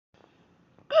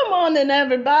morning,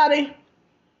 everybody.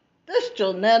 This is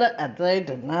Jonetta, and they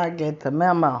did not get the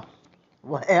memo.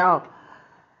 Well,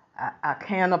 I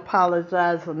can't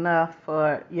apologize enough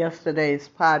for yesterday's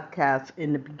podcast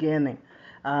in the beginning.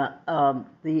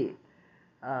 The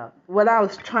What I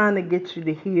was trying to get you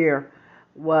to hear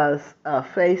was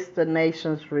Face the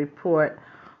Nation's report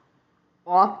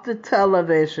off the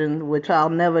television, which I'll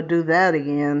never do that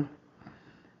again.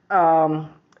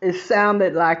 It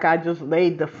sounded like I just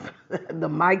laid the the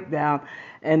mic down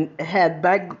and had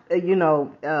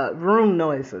room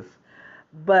noises.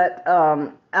 But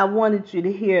I wanted you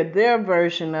to hear their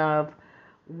version of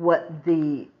what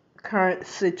the current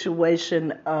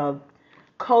situation of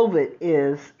COVID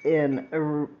is in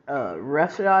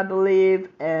Russia, I believe,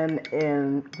 and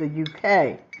in the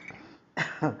UK.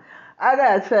 I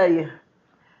gotta tell you,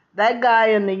 that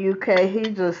guy in the UK,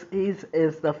 he's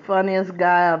is the funniest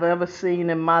guy I've ever seen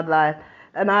in my life.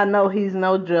 And I know he's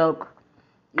no joke.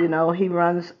 You know, he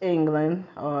runs England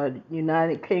or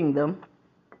United Kingdom.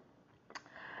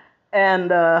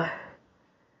 And the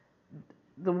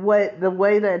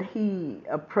way that he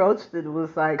approached it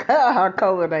was like,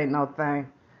 COVID ain't no thing.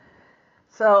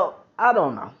 So, I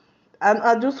don't know.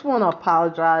 I just want to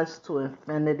apologize to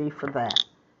Infinity for that.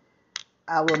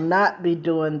 I will not be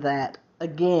doing that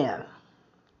again.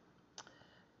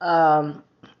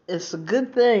 It's a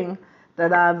good thing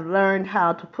that I've learned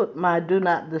how to put my do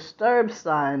not disturb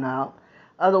sign out.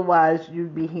 Otherwise,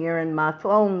 you'd be hearing my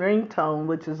phone ringtone,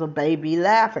 which is a baby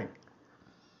laughing.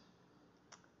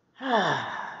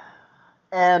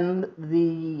 And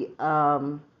the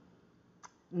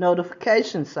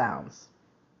notification sounds.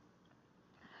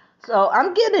 So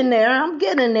I'm getting there.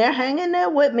 Hang in there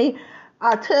with me.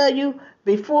 I tell you,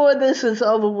 before this is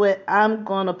over with, I'm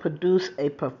going to produce a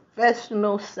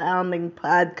professional sounding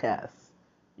podcast,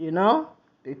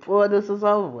 before this is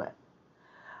over with.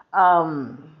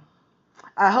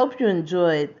 I hope you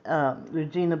enjoyed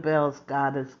Regina Bell's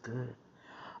God is Good.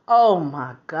 Oh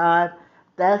my God,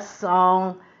 that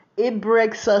song, it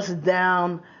breaks us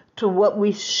down to what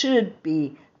we should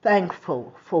be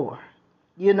thankful for,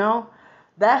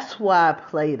 That's why I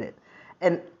played it.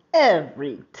 And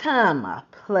every time I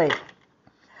play it,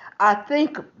 I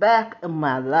think back in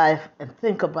my life and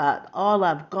think about all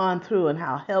I've gone through and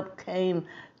how help came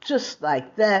just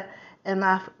like that. And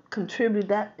I contribute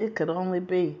that it could only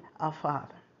be our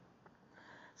Father.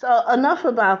 So enough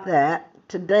about that.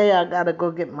 Today I got to go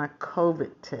get my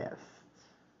COVID test.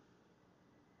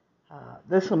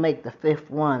 This will make the 5th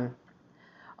one.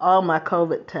 All my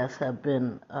COVID tests have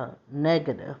been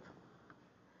negative.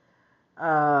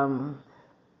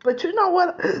 But you know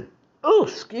what? Oh,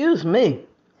 excuse me.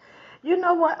 You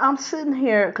know what? I'm sitting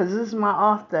here, because this is my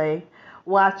off day,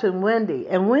 watching Wendy.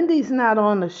 And Wendy's not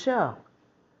on the show.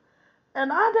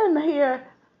 And I didn't hear,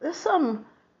 there's some,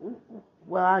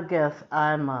 well, I guess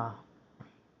I'm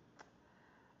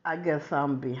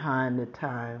behind the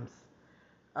times.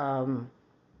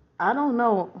 I don't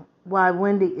know why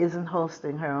Wendy isn't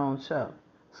hosting her own show.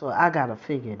 So I got to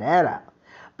figure that out.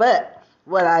 But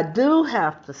what I do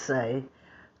have to say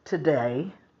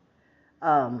today,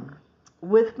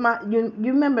 with you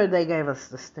remember they gave us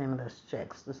the stimulus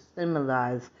checks to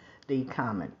stimulate the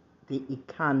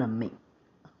economy.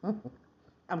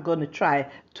 I'm going to try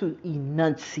to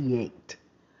enunciate.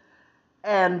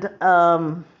 And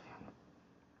I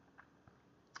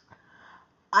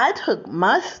took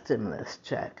my stimulus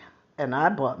check and I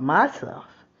bought myself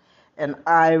an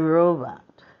iRobot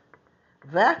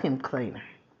vacuum cleaner.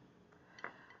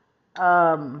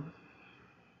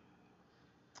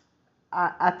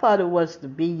 I thought it was the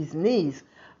bee's knees,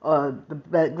 or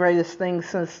the greatest thing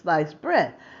since sliced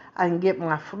bread. I can get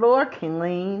my floor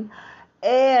clean,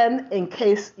 and in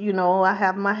case, I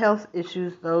have my health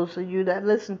issues, those of you that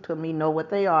listen to me know what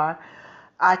they are,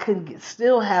 I can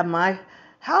still have my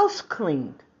house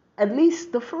cleaned, at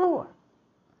least the floor,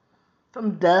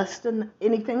 from dust and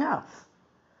anything else.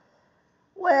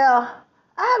 Well,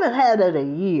 I haven't had it a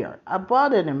year. I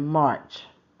bought it in March,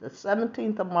 the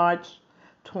 17th of March,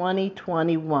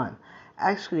 2021.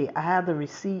 Actually, I have the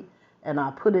receipt and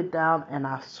I put it down, and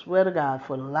I swear to God,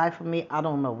 for the life of me, I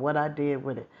don't know what I did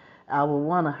with it. I will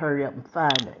want to hurry up and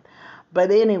find it. But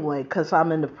anyway, because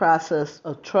I'm in the process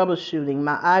of troubleshooting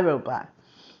my iRobot.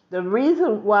 The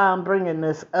reason why I'm bringing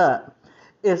this up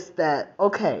is that,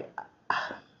 okay,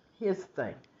 here's the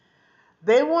thing.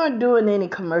 They weren't doing any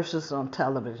commercials on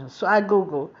television, so I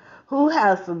Googled who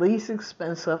has the least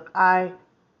expensive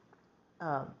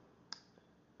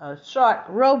Shark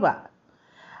robot.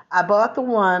 I bought the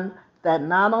one that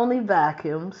not only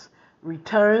vacuums,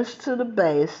 returns to the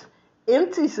base,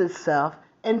 empties itself,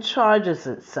 and charges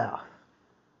itself.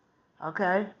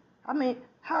 Okay? I mean,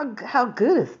 how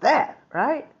good is that,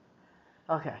 right?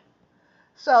 Okay.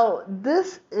 So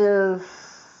this is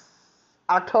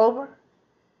October.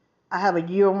 I have a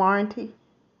year warranty.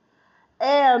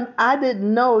 And I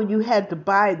didn't know you had to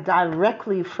buy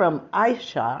directly from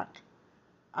iShop.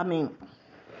 I mean,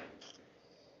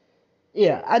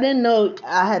 yeah, I didn't know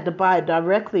I had to buy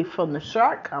directly from the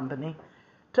Shark company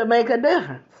to make a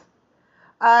difference.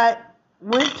 I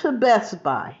went to Best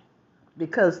Buy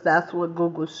because that's what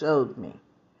Google showed me.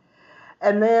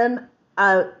 And then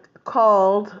I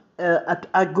called,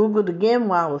 I Googled again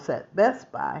while I was at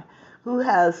Best Buy, who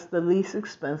has the least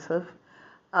expensive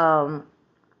um,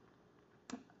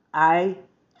 iRobot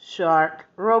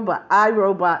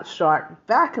Shark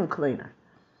vacuum cleaner.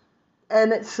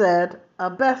 And it said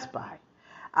Best Buy.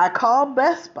 I called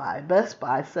Best Buy. Best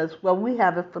Buy says, well, we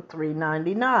have it for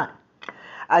 $3.99.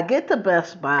 I get to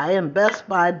Best Buy, and Best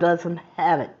Buy doesn't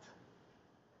have it.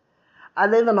 I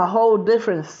live in a whole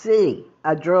different city.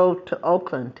 I drove to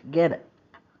Oakland to get it.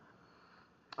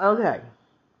 Okay,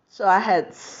 so I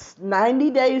had 90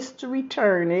 days to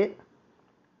return it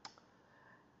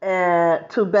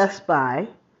to Best Buy,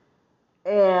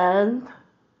 and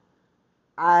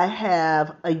I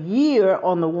have a year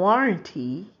on the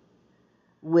warranty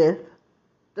with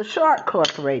the Shark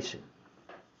Corporation.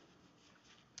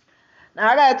 Now,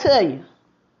 I gotta tell you,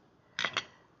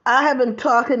 I have been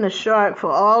talking to Shark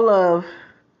for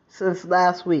since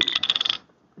last week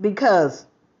because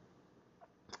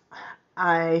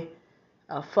I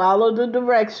followed the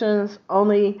directions,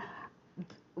 only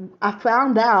I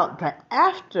found out that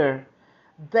after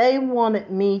they wanted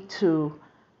me to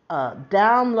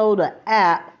download an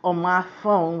app on my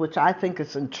phone, which I think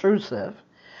is intrusive.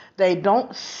 They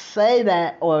don't say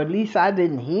that, or at least I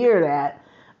didn't hear that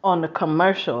on the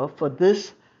commercial for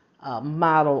this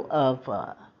model of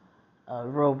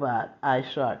robot,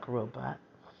 iShark robot.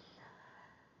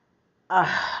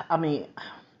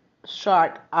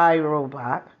 Shark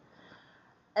iRobot.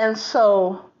 And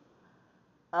so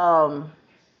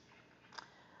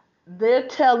they're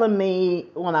telling me,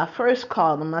 when I first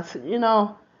called them, I said,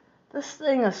 this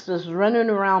thing is just running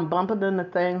around bumping into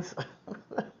things.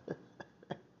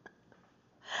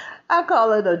 I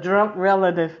call it a drunk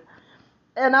relative.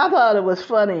 And I thought it was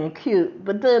funny and cute.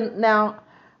 But then now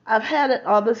I've had it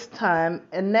all this time,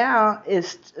 and now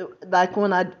it's like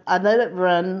when I let it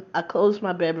run, I close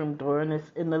my bedroom door, and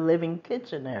it's in the living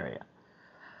kitchen area.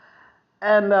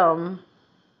 And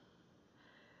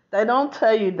they don't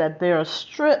tell you that there are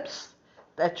strips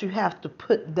that you have to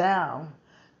put down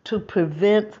to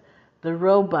prevent the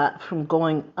robot from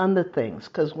going under things.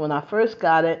 Because when I first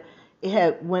got it,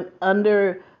 it went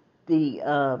under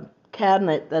the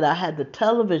cabinet that I had the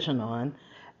television on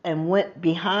and went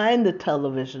behind the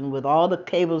television with all the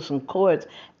cables and cords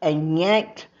and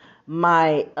yanked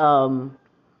my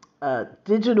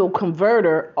digital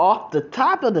converter off the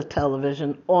top of the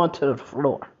television onto the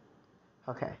floor.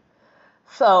 Okay.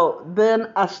 So then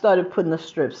I started putting the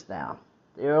strips down.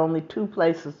 There are only two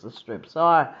places the strips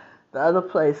are. The other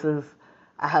places,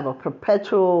 I have a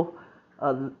perpetual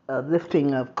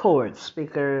lifting of cords,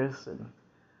 speakers and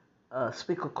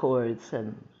speaker cords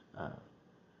and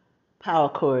power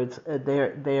cords.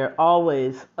 They're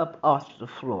always up off the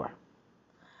floor.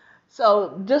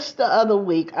 So just the other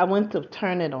week, I went to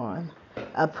turn it on.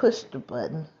 I pushed the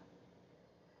button,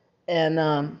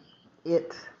 and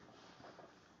it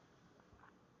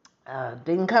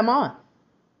didn't come on.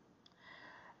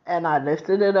 And I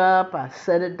lifted it up, I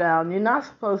set it down. You're not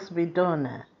supposed to be doing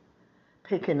that,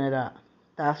 picking it up.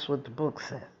 That's what the book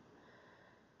says.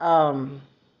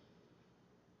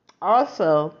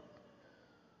 Also,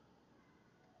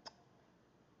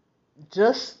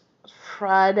 just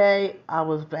Friday, I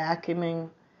was vacuuming,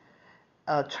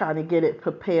 trying to get it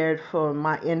prepared for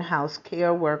my in-house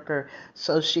care worker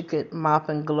so she could mop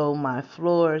and glow my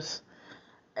floors.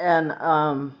 And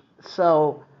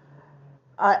so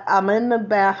I'm in the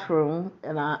bathroom,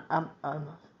 and I'm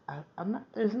not.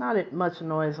 There's not much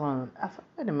noise on. I thought,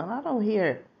 wait a minute, I don't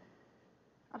hear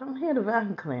the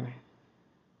vacuum cleaner.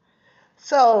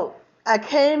 So I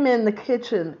came in the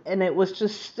kitchen, and it was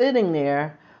just sitting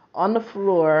there on the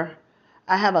floor.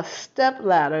 I have a step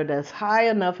ladder that's high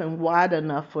enough and wide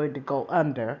enough for it to go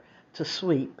under to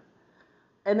sweep,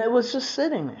 and it was just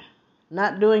sitting there,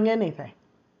 not doing anything.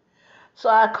 So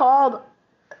I called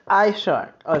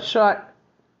iShark, or Shark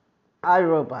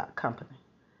iRobot company.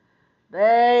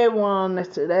 They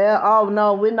wanted to, oh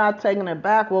no, we're not taking it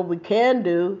back. What we can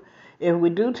do, if we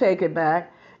do take it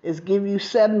back, is give you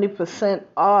 70%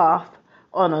 off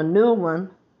on a new one.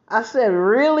 I said,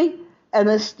 really? And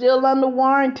it's still under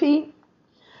warranty?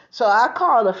 So I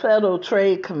called the Federal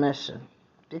Trade Commission,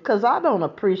 because I don't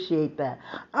appreciate that.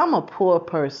 I'm a poor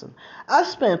person. I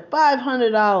spent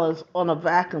 $500 on a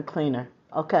vacuum cleaner,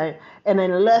 okay? And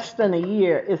in less than a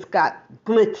year, it's got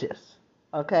glitches,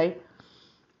 okay?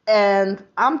 And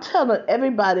I'm telling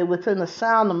everybody within the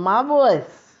sound of my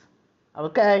voice,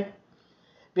 okay?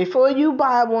 Before you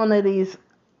buy one of these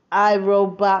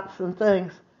iRobots and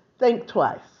things, think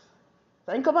twice.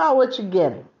 Think about what you're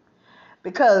getting.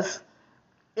 Because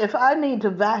if I need to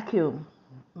vacuum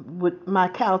with my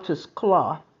couch's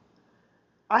cloth,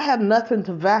 I have nothing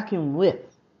to vacuum with,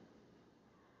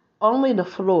 only the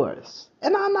floors.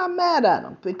 And I'm not mad at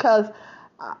them because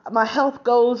my health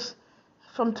goes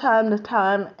from time to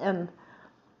time and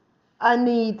I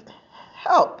need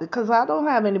help because I don't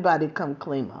have anybody to come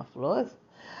clean my floors.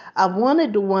 I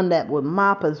wanted the one that would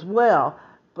mop as well,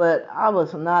 but I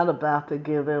was not about to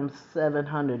give them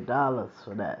 $700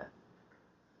 for that.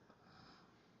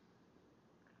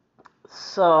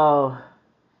 So,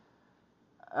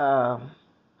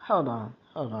 hold on.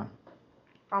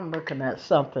 I'm looking at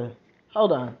something.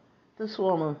 Hold on. This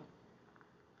woman,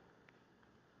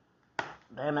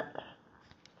 damn it.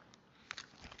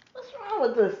 What's wrong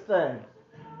with this thing?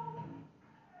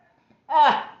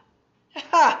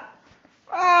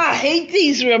 I hate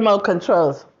these remote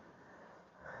controls.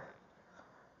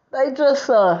 They just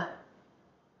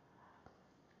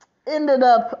ended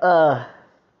up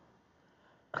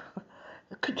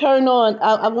turn on.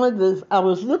 I'm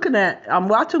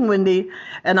watching Wendy,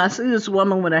 and I see this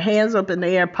woman with her hands up in the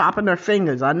air, popping her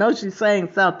fingers. I know she's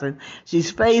saying something.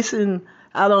 She's facing,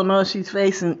 I don't know if she's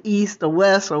facing east or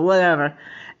west or whatever.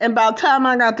 And by the time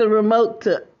I got the remote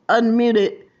to unmute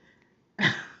it,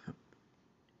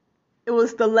 it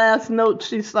was the last note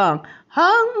she sung.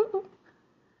 Hum.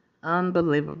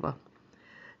 Unbelievable.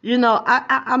 You know,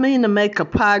 I mean to make a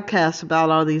podcast about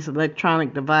all these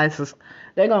electronic devices.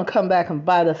 They're going to come back and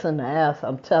bite us in the ass,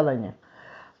 I'm telling you.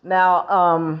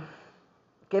 Now,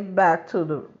 get back to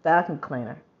the vacuum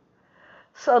cleaner.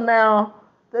 So now,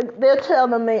 they're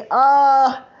telling me,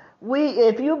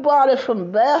 if you bought it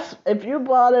from Best, if you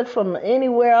bought it from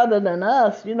anywhere other than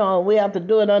us, you know, we have to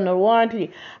do it under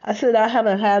warranty. I said, I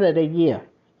haven't had it a year,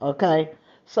 okay?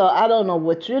 So I don't know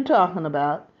what you're talking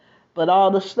about, but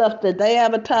all the stuff that they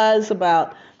advertise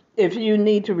about, if you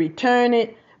need to return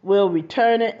it, we'll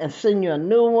return it and send you a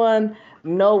new one.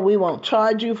 No, we won't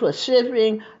charge you for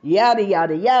shipping, yada,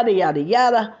 yada, yada, yada,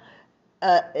 yada.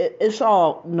 It's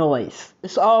all noise.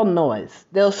 It's all noise.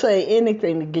 They'll say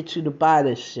anything to get you to buy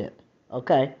this shit,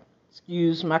 okay?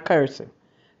 Excuse my cursing.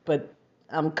 But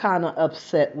I'm kind of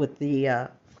upset with the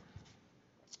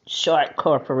Shark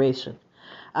Corporation.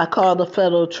 I called the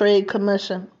Federal Trade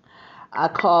Commission. I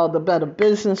called the Better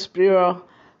Business Bureau,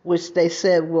 which they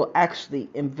said will actually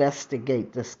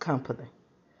investigate this company.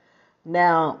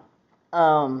 Now,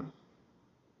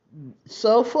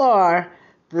 so far,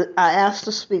 I asked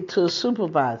to speak to a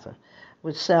supervisor,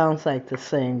 which sounds like the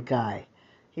same guy.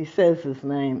 He says his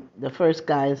name, the first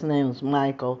guy, his name is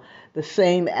Michael, the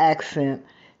same accent.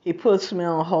 He puts me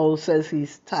on hold, says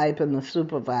he's typing the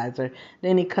supervisor.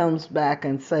 Then he comes back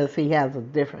and says he has a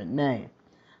different name.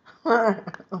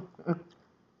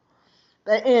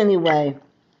 But anyway,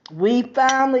 we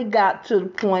finally got to the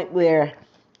point where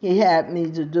he had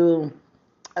me to do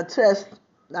a test,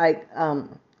 like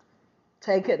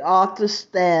take it off the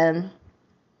stand,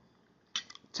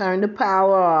 turn the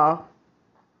power off,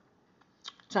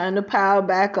 turn the power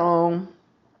back on.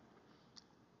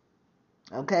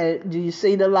 Okay, do you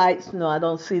see the lights? No, I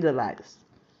don't see the lights.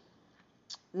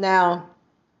 Now,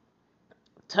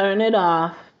 turn it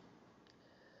off.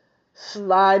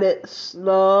 Slide it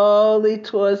slowly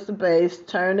towards the base.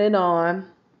 Turn it on.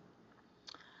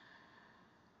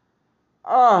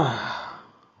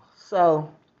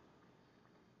 So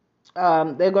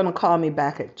they're going to call me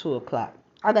back at 2 o'clock.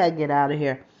 I got to get out of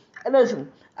here. And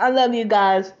listen, I love you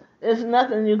guys. There's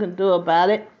nothing you can do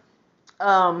about it.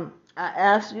 I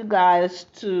ask you guys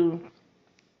to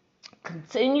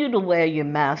continue to wear your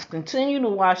mask, continue to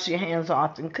wash your hands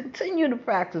often, continue to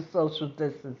practice social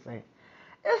distancing.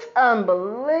 It's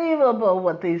unbelievable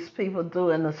what these people do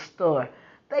in the store.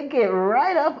 They get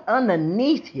right up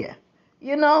underneath you,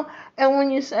 you know? And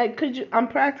when you say, I'm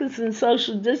practicing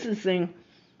social distancing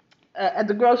at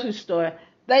the grocery store,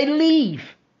 they leave.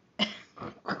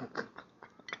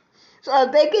 So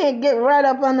if they can't get right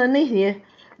up underneath you,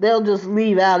 they'll just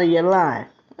leave out of your line.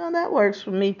 Well, that works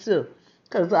for me too,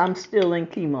 because I'm still in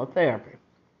chemotherapy.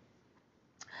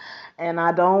 And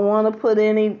I don't want to put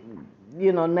any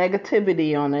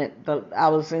negativity on it, but I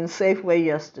was in Safeway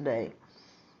yesterday,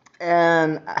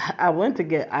 and I went to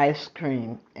get ice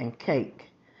cream and cake.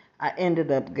 I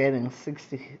ended up getting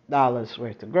 $60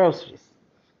 worth of groceries.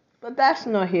 But that's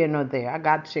nor here nor there. I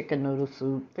got chicken noodle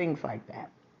soup, things like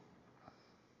that.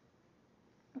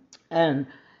 And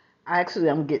actually,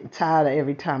 I'm getting tired of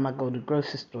every time I go to the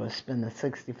grocery store spending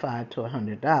 $65 to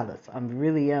 $100. I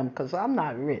really am, because I'm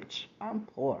not rich. I'm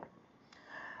poor.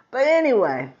 But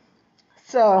anyway,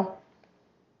 so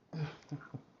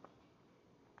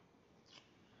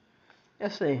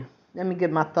let's see. Let me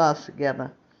get my thoughts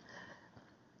together.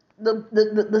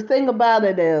 The thing about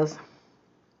it is,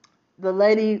 the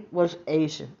lady was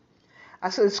Asian. I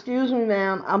said, "Excuse me,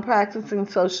 ma'am, I'm practicing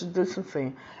social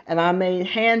distancing." And I made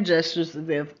hand gestures as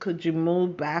if, "Could you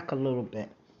move back a little bit?"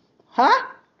 Huh?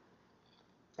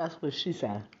 That's what she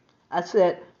said. I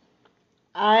said,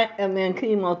 "I am in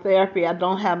chemotherapy. I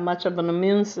don't have much of an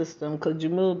immune system. Could you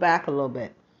move back a little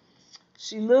bit?"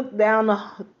 She looked down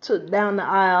the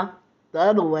aisle the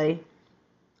other way,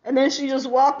 and then she just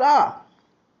walked off.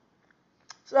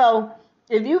 So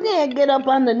if you can't get up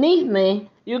underneath me,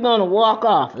 you're gonna walk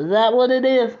off. Is that what it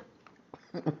is?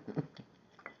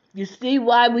 You see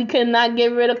why we cannot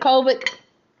get rid of COVID?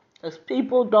 Because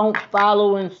people don't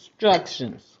follow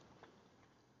instructions.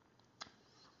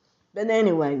 But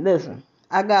anyway, listen,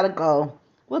 I gotta go.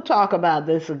 We'll talk about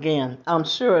this again. I'm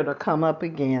sure it'll come up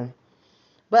again.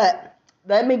 But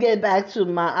let me get back to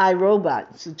my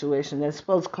iRobot situation. They're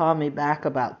supposed to call me back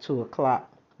about 2 o'clock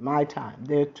my time.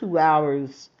 They're 2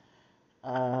 hours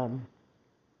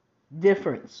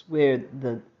difference where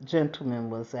the gentleman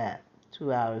was at.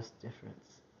 2 hours difference.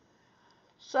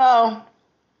 So,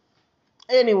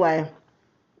 anyway,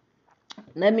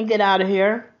 let me get out of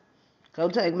here. Go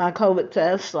take my COVID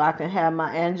test so I can have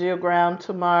my angiogram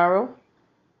tomorrow.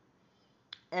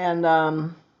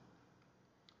 And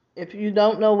if you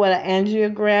don't know what an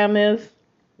angiogram is,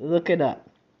 look it up.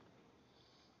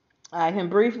 I can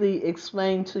briefly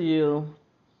explain to you.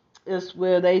 It's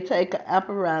where they take an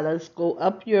apparatus, go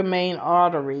up your main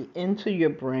artery into your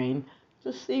brain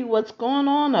to see what's going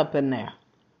on up in there.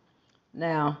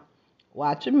 Now,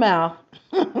 watch your mouth.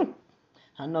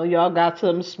 I know y'all got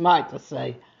something smart to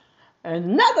say. There's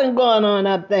nothing going on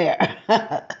up there.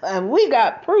 And we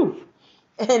got proof.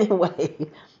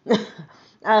 Anyway,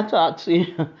 I'll talk to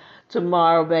you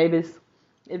tomorrow, babies.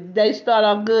 If they start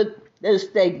off good, they'll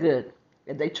stay good.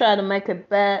 If they try to make it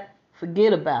bad,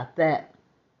 forget about that.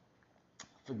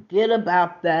 Forget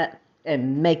about that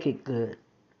and make it good.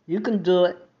 You can do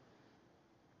it.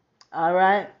 All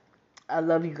right? I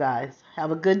love you guys.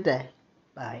 Have a good day.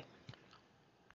 Bye.